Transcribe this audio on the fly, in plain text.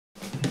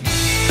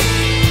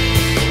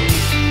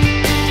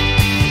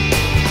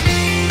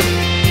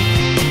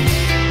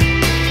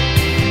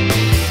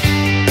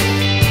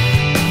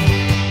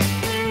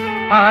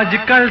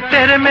आजकल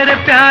तेरे मेरे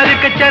प्यार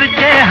के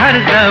चर्चे हर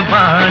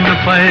जबान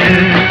पर।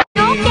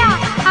 तो क्या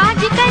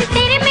आजकल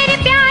तेरे मेरे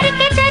प्यार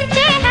के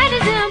चर्चे हर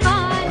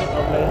जबान।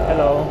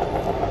 Hello,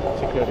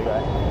 security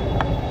guy.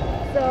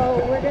 So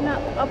we're gonna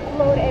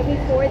upload every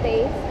 4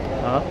 days.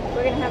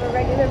 We're gonna have a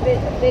regular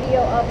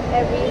video of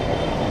every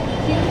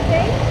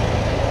Tuesday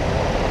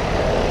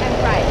and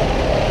Friday,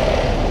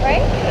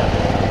 right? Yeah.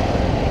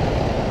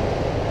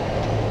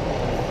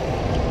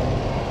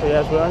 So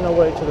yes, we're on our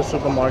way to the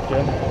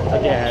supermarket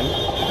again.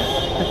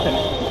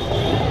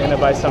 We're gonna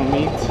buy some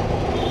meat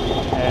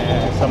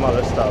and some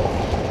other stuff.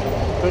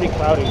 Pretty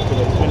cloudy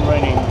today. It's been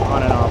raining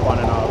on and off, on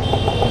and off.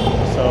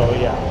 So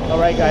yeah. All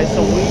right, guys.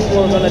 So we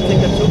were gonna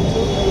take a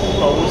tuk-tuk,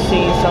 but we've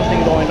seen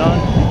something going on.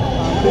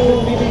 This is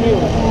BB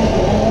News.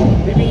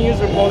 BB News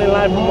reporting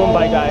live from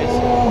Mumbai, guys.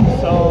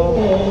 So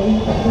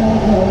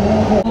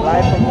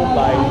live from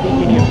Mumbai, BB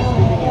News.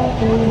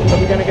 So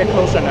we're gonna get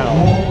closer now.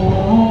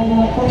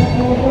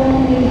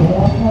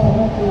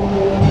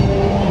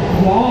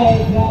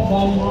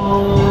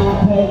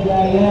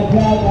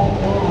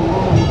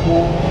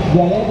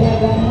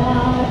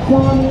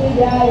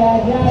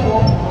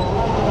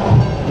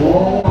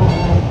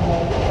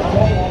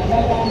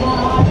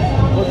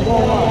 What's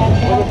going on?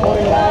 We're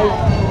reporting live.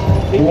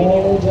 BB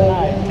News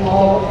live.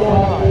 What's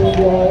going on?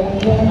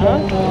 Huh?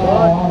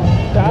 What?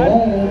 Dad?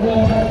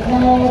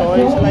 So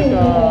it's like a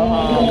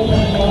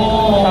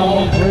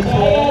travel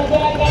ritual.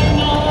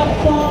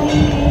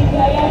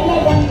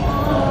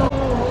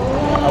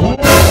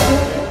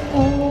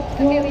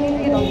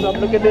 Thumbs up.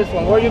 Look at this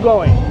one. Where are you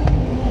going?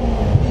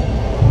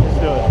 Let's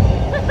do it.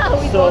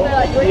 So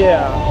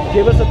yeah,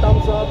 give us a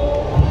thumbs up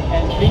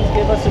and please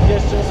give us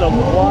suggestions of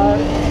what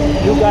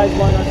you guys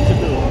want us to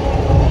do.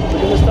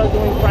 We're gonna start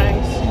doing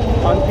pranks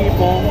on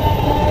people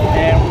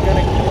and we're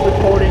gonna keep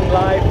recording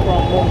live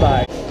from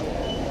Mumbai.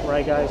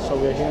 Right, guys, so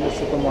we're here in the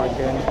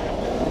supermarket.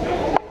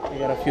 We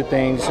got a few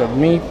things of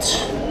meat,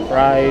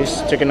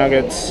 rice, chicken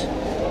nuggets,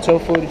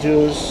 tofu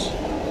juice,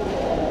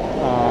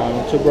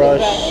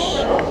 toothbrush,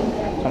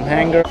 some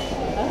hanger.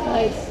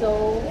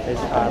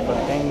 It's hot, but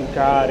thank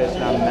God it's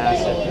not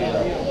massive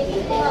here.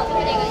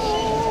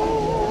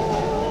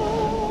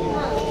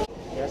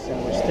 Yes,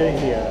 and we're still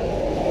here.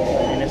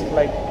 I mean, it's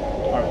like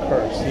our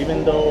curse.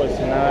 Even though it's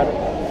not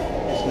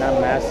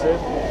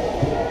massive,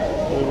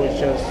 we were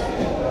just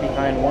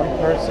behind one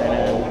person,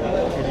 and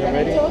is you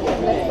ready?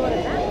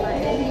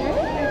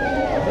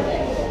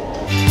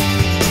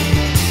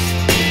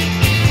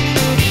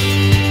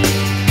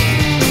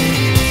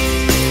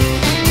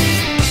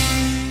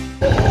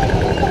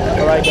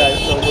 Alright, guys,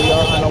 so we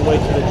are on our way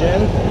to the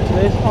gym.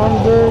 Today's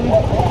Sunday.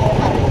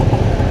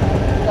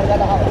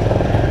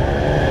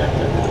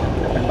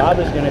 And Bob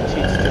is gonna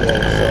teach today,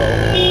 so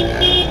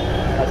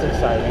that's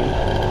exciting.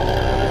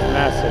 It's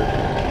massive,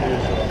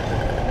 usually.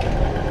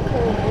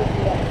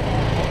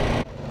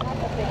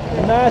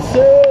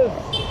 Massive!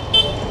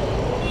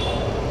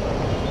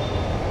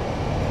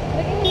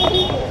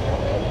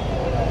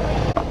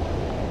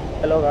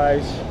 Hello,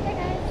 guys.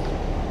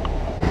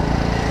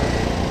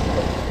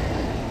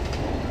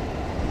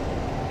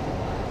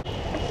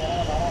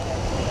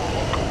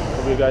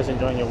 Hope you guys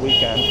enjoying your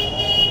weekend.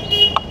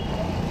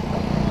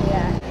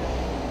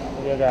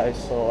 Yeah, guys,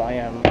 so I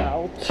am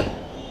out.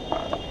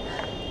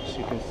 As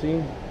you can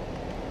see,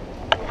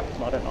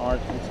 Modern Art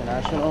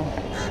International.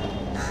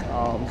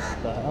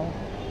 The hell?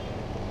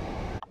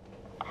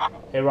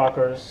 Hey,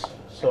 rockers.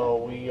 So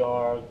we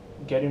are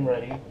getting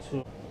ready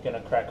to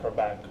gonna crack her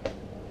back,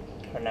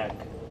 her neck,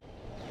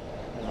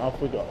 and off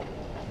we go.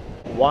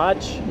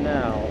 Watch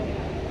now.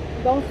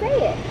 Don't say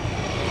it.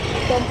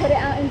 Don't put it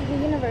out into the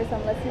universe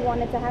unless you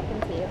want it to happen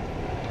to you.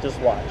 Just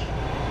watch.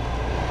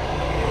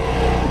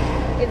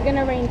 It's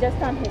gonna rain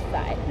just on his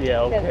side.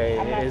 Yeah, okay.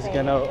 It's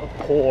gonna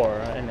pour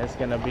and it's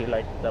gonna be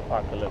like the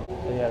apocalypse.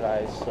 So yeah,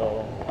 guys,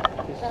 so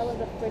that was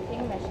a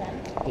freaking mission.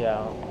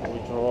 yeah, we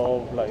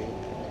drove like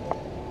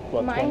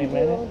what, Mind 20 you,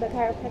 minutes? the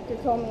chiropractor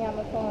told me on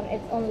the phone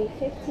it's only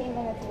 15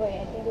 minutes away.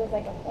 I think it was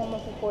like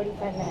almost a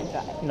 45-minute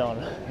drive. No,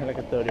 like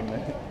a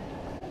 30-minute.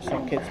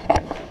 Some kids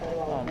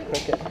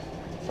cricket.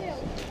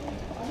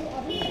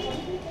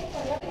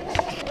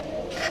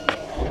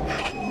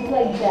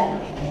 Like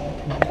that.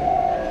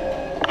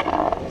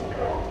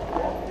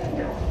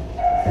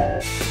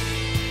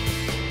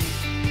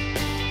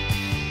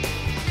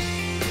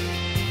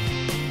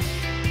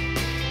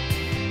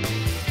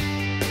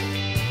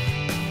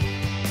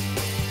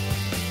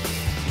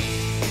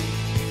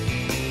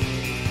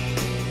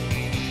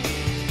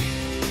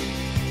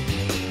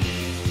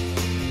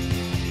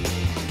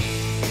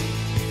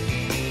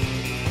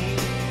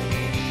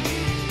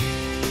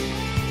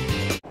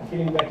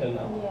 Feeling better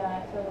now? Yeah,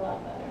 I feel a lot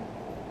better.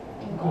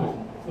 Good,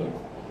 good.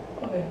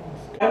 Okay.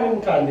 I'm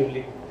in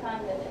Kandivli.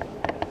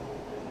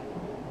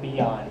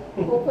 Beyond.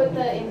 We'll put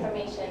the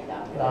information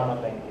down. Down a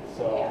link.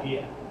 So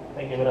yeah,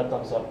 they give it a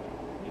thumbs up.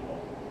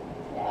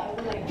 Yeah,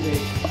 like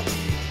Great.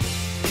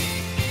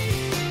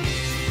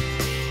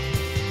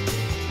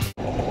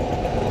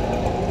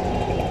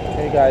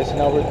 Hey guys,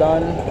 now we're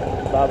done.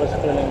 Baba's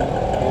feeling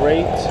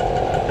great.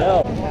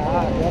 Yo.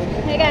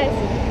 Hey guys.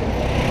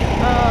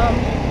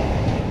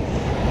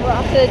 We're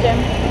off to the gym.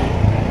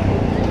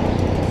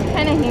 It's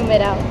kind of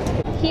humid out.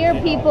 Here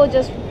people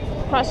just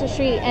cross the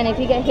street and if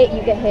you get hit,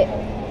 you get hit.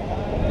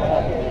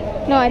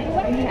 No,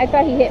 I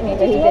thought he hit me,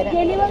 but he didn't.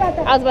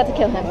 I was about to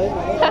kill him.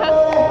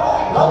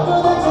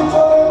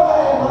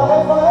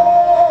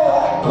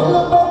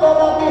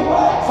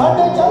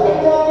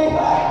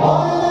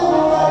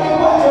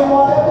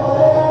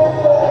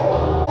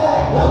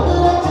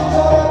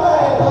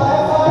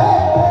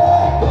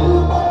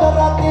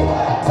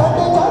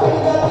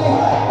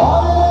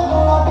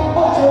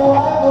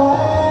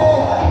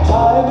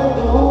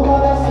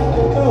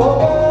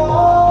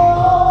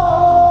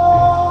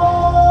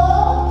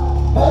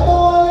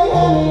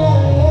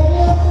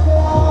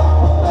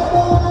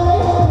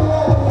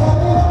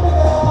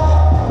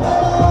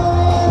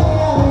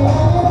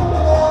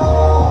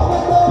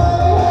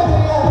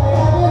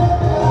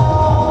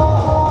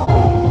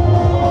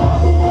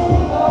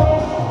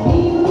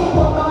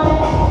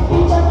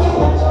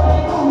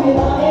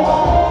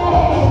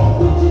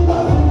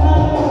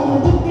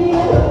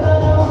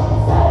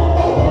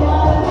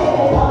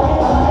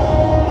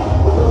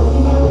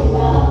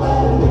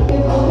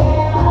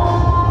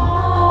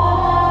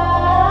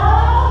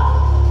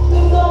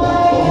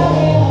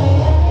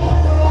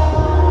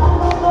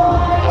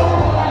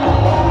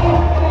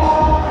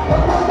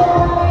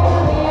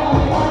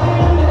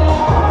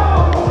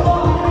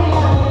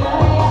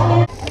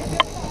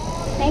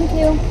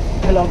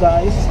 Hello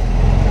guys.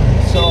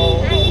 So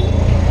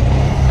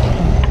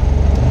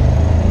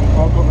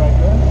I'll go right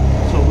there.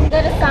 So we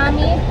Go to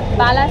Sami,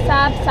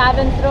 Balasab,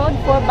 7th Road,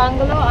 4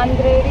 Bungalow,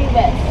 Andreri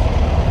West.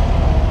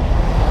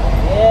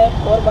 ये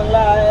 4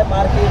 बंगला है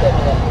market है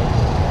मेरा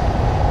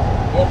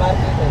ये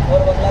market है 4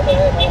 बंगला तो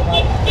है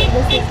market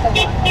This is the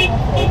one.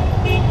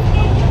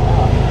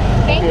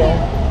 Thank you.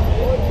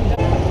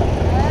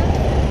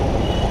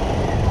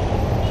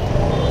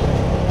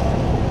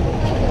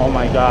 oh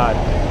my god.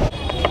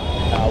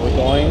 Now we're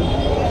going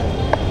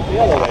the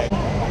other way.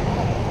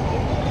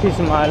 She's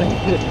smiling.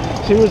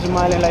 She was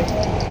smiling like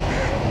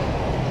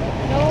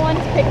No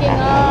one's picking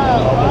up.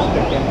 nobody's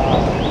picking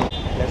up.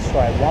 Let's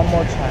try one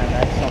more time.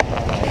 That's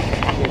something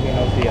like giving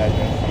us the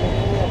address.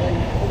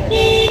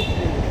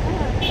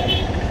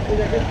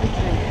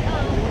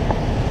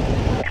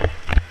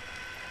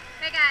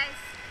 Hey guys,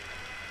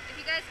 if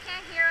you guys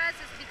can't hear us,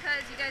 it's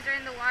because you guys are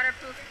in the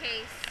waterproof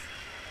case.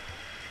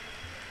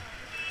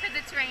 Because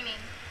it's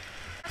raining.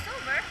 Cross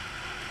over.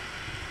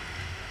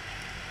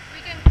 We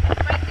can,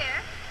 right there,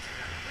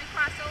 we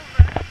cross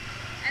over,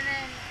 and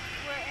then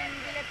we're in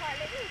Ville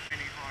Parle East.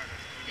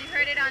 You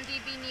heard it on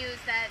DB News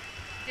that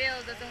Bill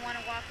doesn't want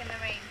to walk in the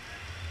rain.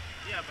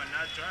 Yeah, but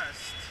not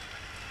dressed.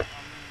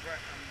 I'm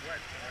wet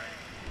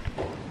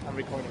already. I'm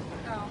recording.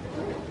 Oh.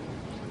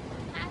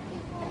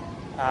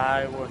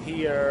 Hi, we're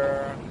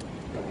here.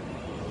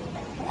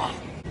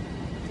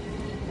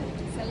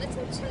 It's a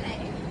little chilly.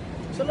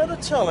 It's a little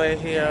chilly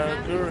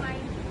here.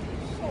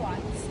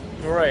 Shorts.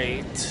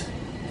 Great.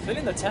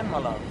 Feeling the 10, my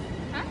love.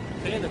 Huh?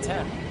 Feeling the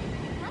 10.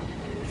 Huh?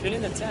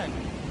 Feeling the 10.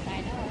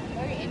 I know.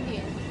 Very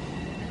Indian.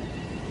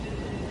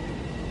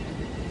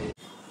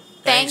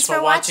 Thanks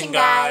for watching,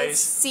 guys.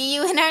 See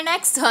you in our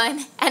next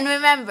one. And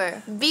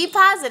remember, be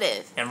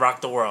positive And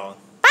rock the world.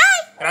 Bye!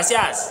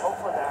 Gracias.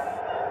 for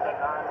that